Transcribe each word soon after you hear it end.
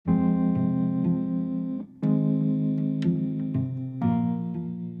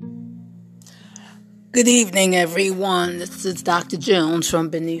Good evening, everyone. This is Dr. Jones from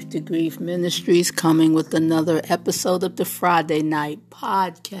Beneath the Grief Ministries coming with another episode of the Friday Night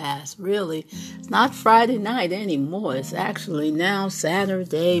Podcast. Really, it's not Friday night anymore. It's actually now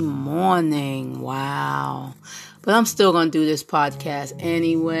Saturday morning. Wow. But I'm still going to do this podcast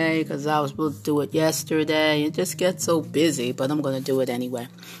anyway because I was supposed to do it yesterday. It just gets so busy, but I'm going to do it anyway.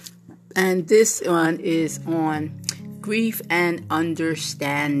 And this one is on grief and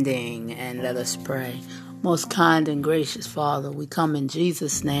understanding. And let us pray. Most kind and gracious Father, we come in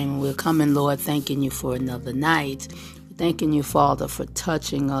Jesus' name, and we're coming, Lord, thanking you for another night. Thanking you, Father, for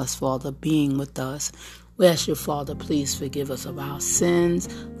touching us, Father, being with us. We ask you, Father, please forgive us of our sins.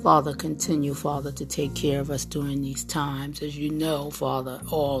 Father, continue, Father, to take care of us during these times. As you know, Father,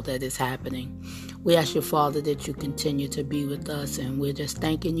 all that is happening. We ask you, Father, that you continue to be with us, and we're just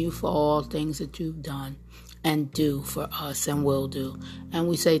thanking you for all things that you've done and do for us and will do. And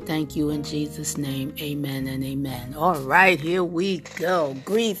we say thank you in Jesus' name. Amen and amen. All right, here we go.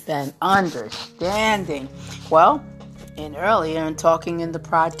 Grief and understanding. Well, earlier in talking in the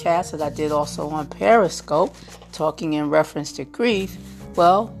podcast that I did also on Periscope, talking in reference to grief,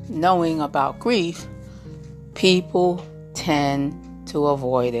 well, knowing about grief, people tend to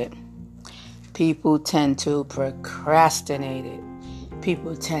avoid it. People tend to procrastinate it.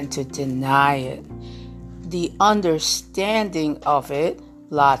 People tend to deny it. The understanding of it,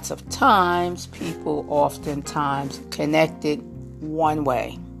 lots of times, people oftentimes connect it one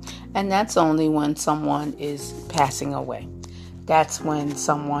way. And that's only when someone is passing away. That's when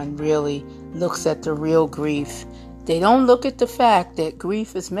someone really looks at the real grief. They don't look at the fact that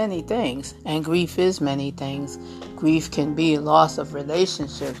grief is many things, and grief is many things. Grief can be loss of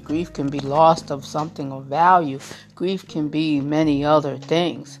relationships. Grief can be loss of something of value. Grief can be many other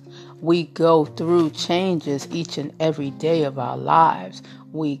things. We go through changes each and every day of our lives.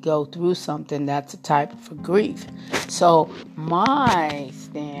 We go through something that's a type of grief. So my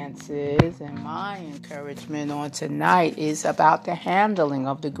stance is, and my encouragement on tonight is about the handling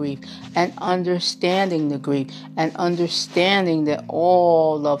of the grief and understanding the grief and understanding that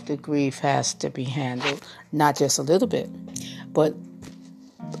all of the grief has to be handled, not just a little bit, but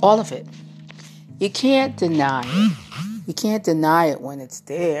all of it. You can't deny it. You can't deny it when it's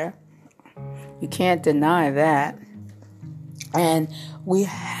there. You can't deny that. And we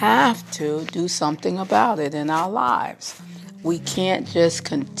have to do something about it in our lives. We can't just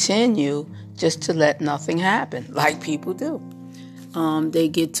continue just to let nothing happen like people do. They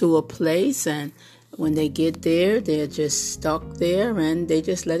get to a place, and when they get there, they're just stuck there, and they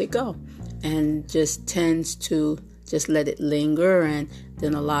just let it go. And just tends to just let it linger. And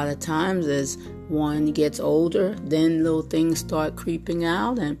then a lot of times as one gets older, then little things start creeping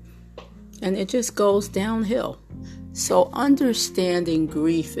out, and it just goes downhill. So understanding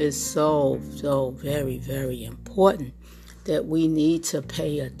grief is so very, very important that we need to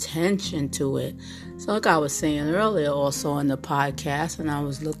pay attention to it. So like I was saying earlier also in the podcast, and I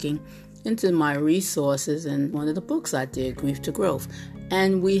was looking into my resources, and one of the books I did, Grief to Growth.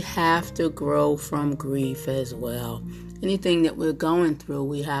 And we have to grow from grief as well. Anything that we're going through,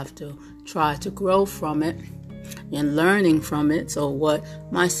 we have to try to grow from it and learning from it. So what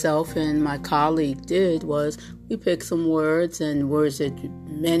myself and my colleague did was we picked some words, and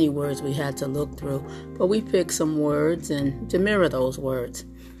many words we had to look through, but we picked some words and to mirror those words.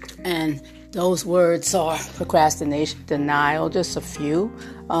 And those words are procrastination, denial, just a few,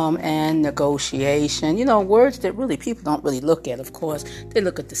 and negotiation. Words that really people don't really look at, of course. They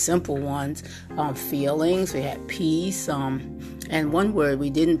look at the simple ones. Feelings, we had peace, and one word we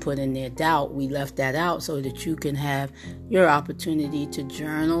didn't put in there, doubt. We left that out so that you can have your opportunity to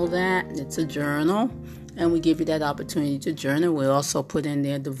journal that. It's a journal, and we give you that opportunity to journal. We also put in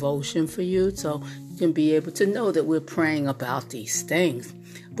there devotion for you, so you can be able to know that we're praying about these things.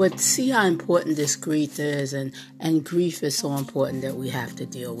 But see how important this grief is, and grief is so important that we have to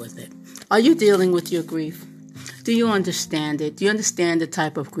deal with it. Are you dealing with your grief? Do you understand it? Do you understand the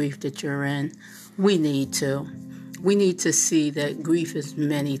type of grief that you're in? We need to. We need to see that grief is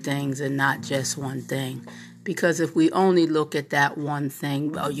many things and not just one thing. Because if we only look at that one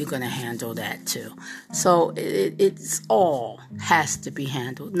thing, well, you're going to handle that too. So it's all has to be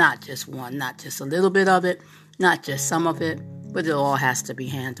handled, not just one, not just a little bit of it, not just some of it, but it all has to be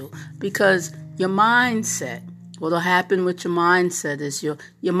handled. Because your mindset, what'll happen with your mindset is your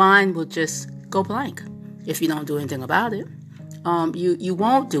mind will just go blank if you don't do anything about it. You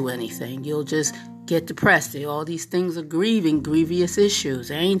won't do anything. You'll just get depressed. All these things are grievous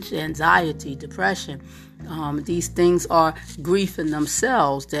issues, anxiety, depression. These things are grief in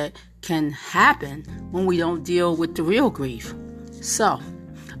themselves that can happen when we don't deal with the real grief. So,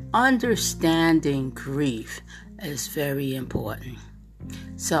 understanding grief is very important.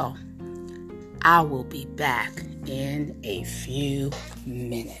 So, I will be back in a few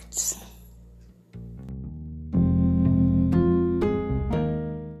minutes.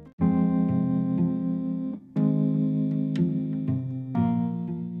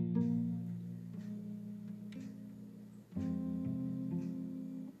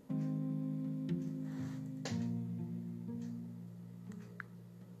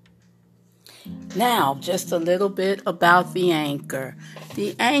 Now, just a little bit about the Anchor.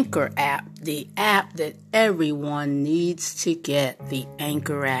 The Anchor app, the app that everyone needs to get, the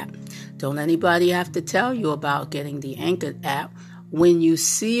Anchor app. Don't anybody have to tell you about getting the Anchor app. When you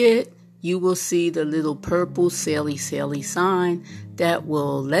see it, you will see the little purple saily sign that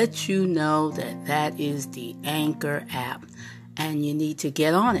will let you know that that is the Anchor app. And you need to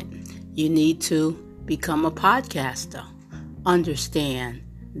get on it. You need to become a podcaster. Understand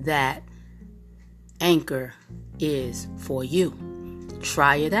that Anchor is for you.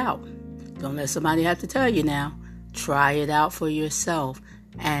 Try it out. Don't let somebody have to tell you now. Try it out for yourself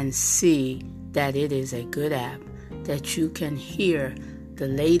and see that it is a good app, that you can hear the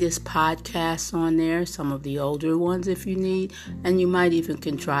latest podcasts on there, some of the older ones if you need, and you might even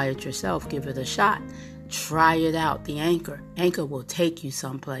can try it yourself. Give it a shot. Try it out, the Anchor. Anchor will take you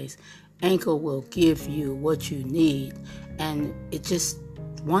someplace. Anchor will give you what you need, and it's just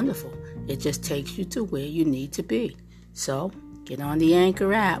wonderful. It just takes you to where you need to be. So, get on the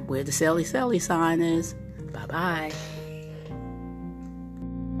Anchor app where the saily sign is. Bye-bye.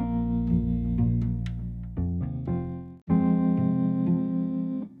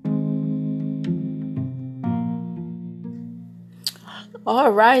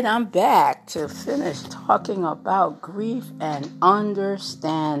 All right, I'm back to finish talking about grief and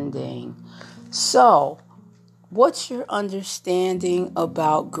understanding. So, what's your understanding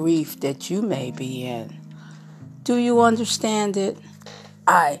about grief that you may be in? Do you understand it?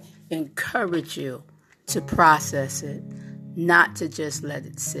 I encourage you to process it, not to just let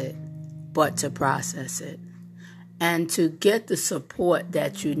it sit, but to process it, and to get the support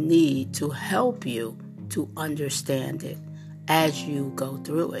that you need to help you to understand it as you go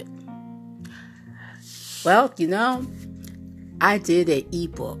through it. Well, I did an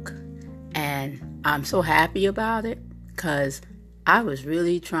ebook, and I'm so happy about it because I was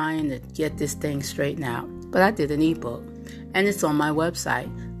really trying to get this thing straightened out. But I did an ebook, and it's on my website.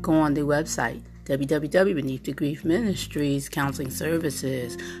 Go on the website, www.Beneath the Grief Ministries Counseling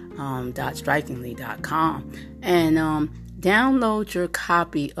Services .strikingly.com, and download your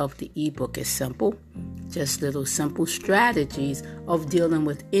copy of the ebook. It's simple, just little simple strategies of dealing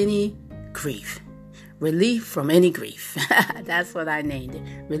with any grief. Relief from any grief. That's what I named it.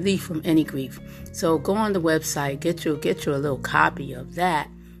 Relief from any grief. So go on the website, get you a little copy of that.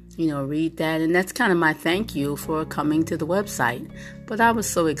 Read that, and that's kind of my thank you for coming to the website. But I was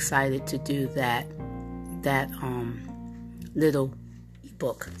so excited to do that little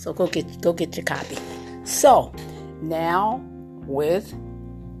book. So go get your copy. So now with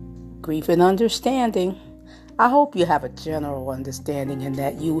grief and understanding, I hope you have a general understanding and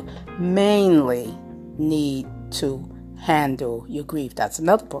that you mainly need to handle your grief. That's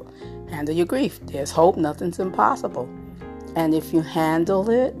another book. Handle your grief. There's hope. Nothing's impossible. And if you handle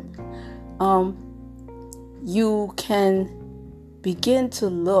it, you can begin to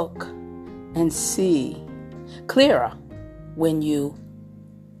look and see clearer when you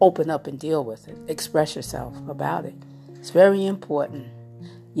open up and deal with it. Express yourself about it. It's very important.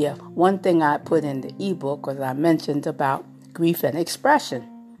 Yeah, one thing I put in the ebook was I mentioned about grief and expression,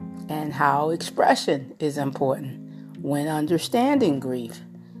 and how expression is important when understanding grief.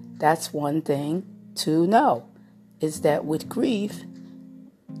 That's one thing to know, is that with grief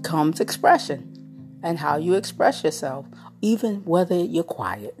comes expression, and how you express yourself, even whether you're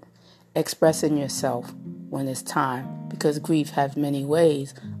quiet, expressing yourself when it's time, because grief has many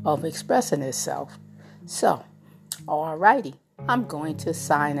ways of expressing itself. So, alrighty, I'm going to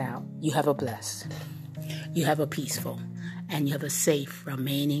sign out. You have a blessed, you have a peaceful, and you have a safe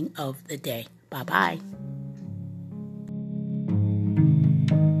remaining of the day. Bye-bye.